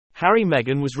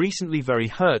Meghan was recently very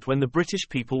hurt when the British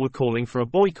people were calling for a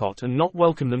boycott and not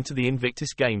welcome them to the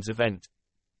Invictus Games event.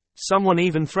 Someone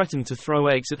even threatened to throw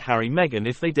eggs at Meghan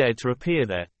if they dared to appear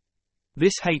there.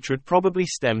 This hatred probably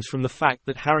stems from the fact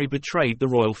that Harry betrayed the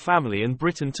royal family and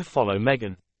Britain to follow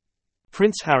Meghan.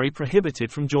 Prince Harry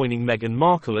prohibited from joining Meghan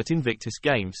Markle at Invictus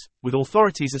Games, with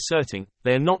authorities asserting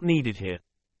they are not needed here.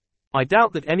 I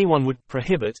doubt that anyone would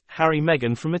prohibit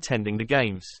Meghan from attending the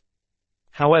games.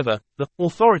 However, the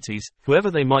authorities,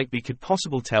 whoever they might be, could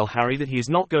possibly tell Harry that he is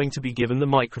not going to be given the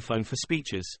microphone for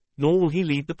speeches, nor will he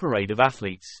lead the parade of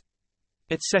athletes,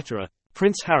 etc.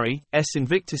 Prince Harry's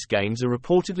Invictus Games are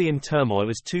reportedly in turmoil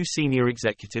as two senior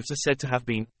executives are said to have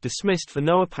been dismissed for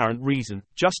no apparent reason,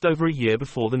 just over a year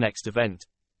before the next event.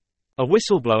 A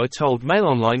whistleblower told Mail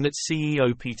Online that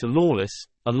CEO Peter Lawless,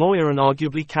 a lawyer and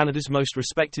arguably Canada's most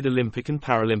respected Olympic and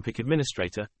Paralympic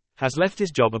administrator, has left his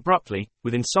job abruptly,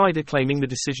 with insider claiming the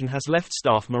decision has left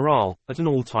staff morale at an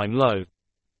all-time low.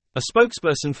 A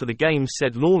spokesperson for the Games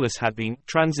said Lawless had been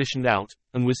transitioned out,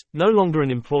 and was no longer an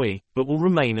employee, but will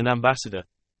remain an ambassador.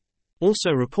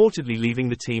 Also reportedly leaving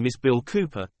the team is Bill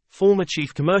Cooper, former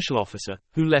chief commercial officer,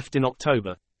 who left in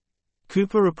October.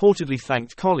 Cooper reportedly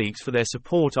thanked colleagues for their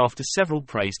support after several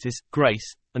praised his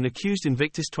grace, and accused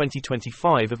Invictus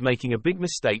 2025 of making a big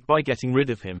mistake by getting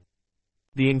rid of him.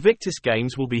 The Invictus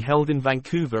Games will be held in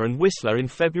Vancouver and Whistler in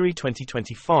February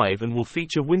 2025 and will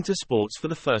feature winter sports for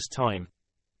the first time.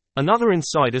 Another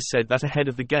insider said that ahead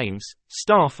of the Games,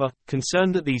 staff are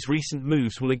concerned that these recent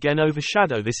moves will again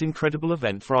overshadow this incredible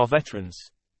event for our veterans.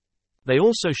 They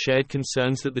also shared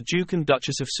concerns that the Duke and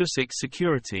Duchess of Sussex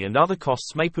security and other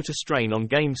costs may put a strain on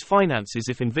Games finances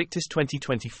if Invictus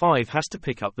 2025 has to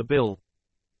pick up the bill.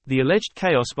 The alleged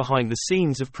chaos behind the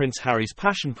scenes of Prince Harry's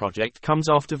passion project comes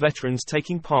after veterans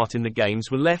taking part in the Games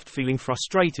were left feeling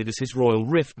frustrated as his royal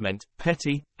rift meant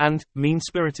petty and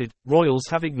mean-spirited royals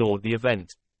have ignored the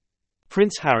event.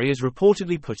 Prince Harry is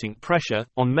reportedly putting pressure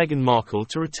on Meghan Markle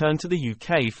to return to the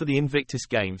UK for the Invictus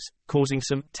Games, causing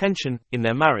some tension in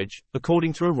their marriage,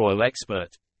 according to a royal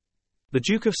expert. The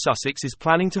Duke of Sussex is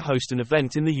planning to host an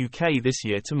event in the UK this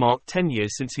year to mark 10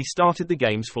 years since he started the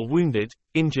Games for wounded,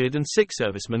 injured and sick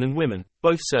servicemen and women,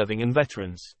 both serving and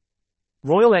veterans.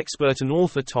 Royal expert and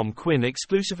author Tom Quinn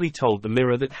exclusively told The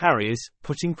Mirror that Harry is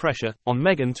putting pressure on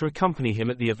Meghan to accompany him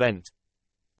at the event.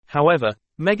 However,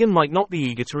 Meghan might not be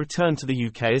eager to return to the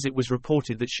UK as it was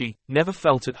reported that she never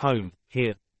felt at home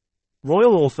here.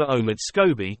 Royal author Omid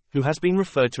Scobie, who has been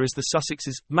referred to as the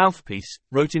Sussex's mouthpiece,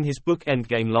 wrote in his book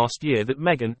Endgame last year that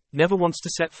Meghan never wants to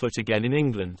set foot again in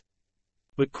England.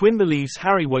 But Quinn believes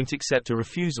Harry won't accept a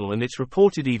refusal, and it's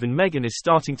reported even Meghan is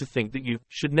starting to think that you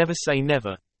should never say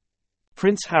never.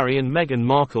 Prince Harry and Meghan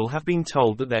Markle have been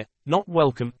told that they're not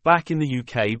welcome back in the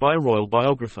UK by a royal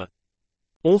biographer.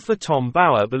 Author Tom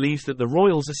Bauer believes that the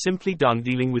royals are simply done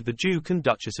dealing with the Duke and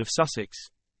Duchess of Sussex.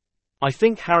 I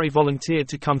think Harry volunteered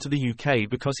to come to the UK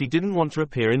because he didn't want to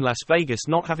appear in Las Vegas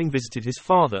not having visited his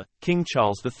father, King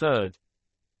Charles III.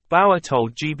 Bauer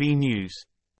told GB News.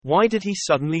 Why did he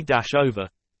suddenly dash over?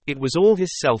 It was all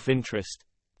his self-interest.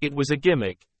 It was a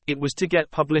gimmick. It was to get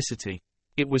publicity.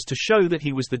 It was to show that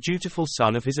he was the dutiful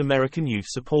son of his American youth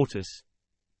supporters.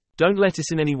 Don't let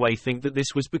us in any way think that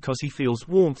this was because he feels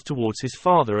warmth towards his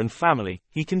father and family,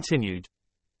 he continued.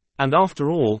 And after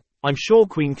all, I'm sure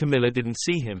Queen Camilla didn't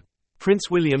see him.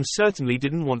 Prince William certainly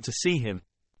didn't want to see him.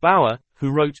 Bauer, who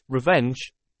wrote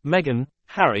Revenge, Meghan,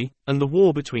 Harry, and the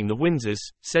War Between the Windsors,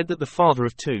 said that the father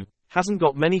of two hasn't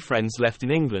got many friends left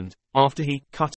in England, after he cut